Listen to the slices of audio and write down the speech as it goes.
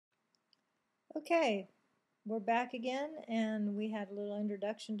Okay, we're back again, and we had a little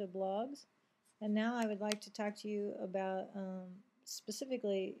introduction to blogs. And now I would like to talk to you about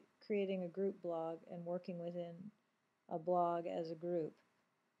specifically creating a group blog and working within a blog as a group.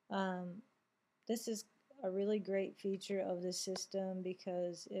 Um, this is a really great feature of the system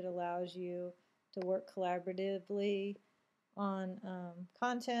because it allows you to work collaboratively on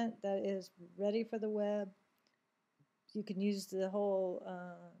content that is ready for the web. You can use the whole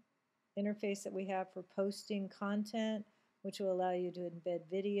interface that we have for posting content, which will allow you to embed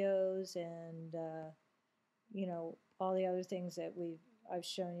videos and all the other things that I've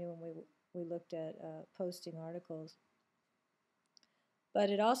shown you when we looked at posting articles. But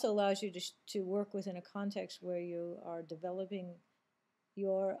it also allows you to work within a context where you are developing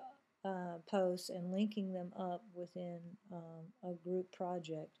your posts and linking them up within a group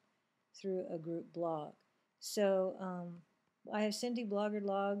project through a group blog. So I have Cindy Blogger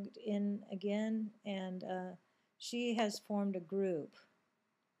logged in again, and she has formed a group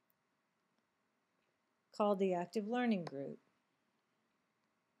called the Active Learning Group.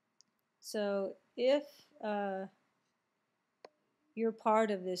 So if you're part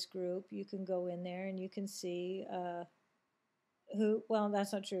of this group, you can go in there and you can see well,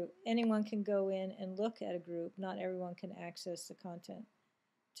 that's not true. Anyone can go in and look at a group. Not everyone can access the content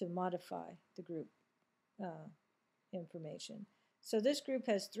to modify the group information. So this group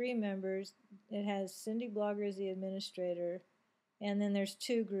has 3 members. It has Cindy Blogger as the administrator, and then there's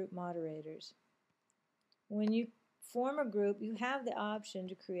 2 group moderators. When you form a group, you have the option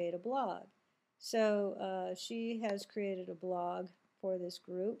to create a blog. So she has created a blog for this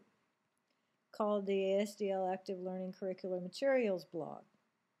group called the ASDL Active Learning Curricular Materials blog.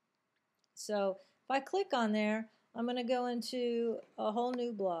 So if I click on there, I'm going to go into a whole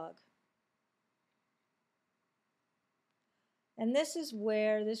new blog. And this is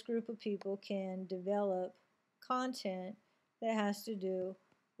where this group of people can develop content that has to do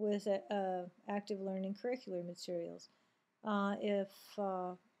with active learning curricular materials. If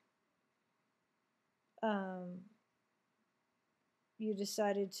you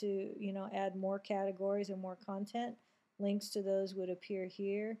decided to, add more categories and more content, links to those would appear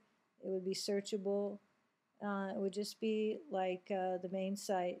here. It would be searchable. It would just be like the main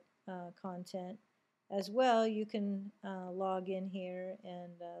site content. As well, you can log in here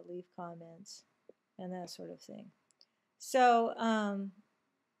and leave comments and that sort of thing. So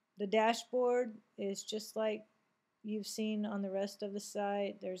the dashboard is just like you've seen on the rest of the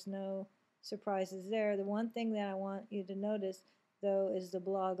site. There's no surprises there. The one thing that I want you to notice, though, is the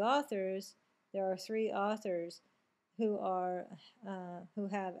blog authors. There are 3 authors who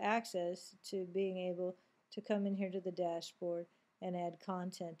have access to being able to come in here to the dashboard and add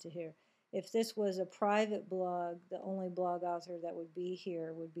content to here. If this was a private blog, the only blog author that would be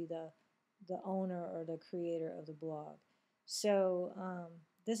here would be the owner or the creator of the blog. So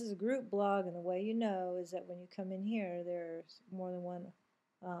this is a group blog, and the way you know is that when you come in here, there's more than one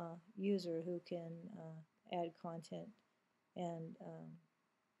user who can add content and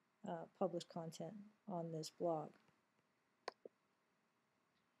publish content on this blog.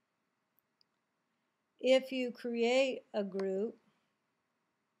 If you create a group,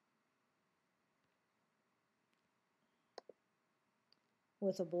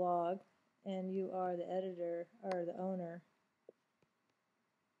 with a blog and you are the editor or the owner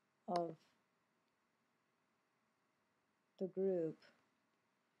of the group,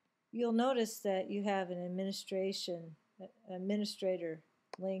 you'll notice that you have an administrator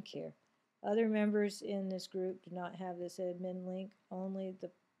link here. Other members in this group do not have this admin link. Only the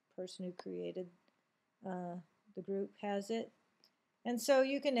person who created the group has it. And so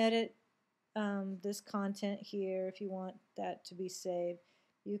you can edit this content here if you want that to be saved.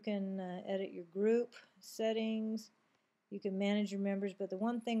 You can edit your group settings. You can manage your members. But the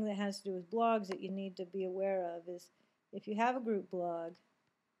one thing that has to do with blogs that you need to be aware of is if you have a group blog,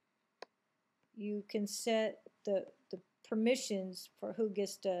 you can set the permissions for who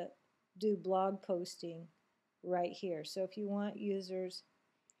gets to do blog posting right here. So if you want users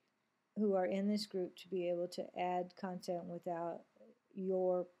who are in this group to be able to add content without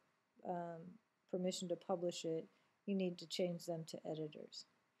your permission to publish it, you need to change them to editors.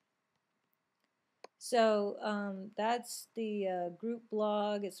 So that's the group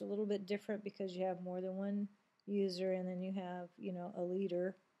blog. It's a little bit different because you have more than one user, and then you have, a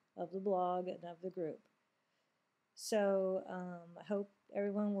leader of the blog and of the group. So I hope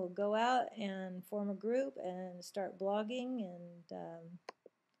everyone will go out and form a group and start blogging and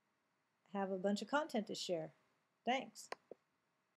have a bunch of content to share. Thanks.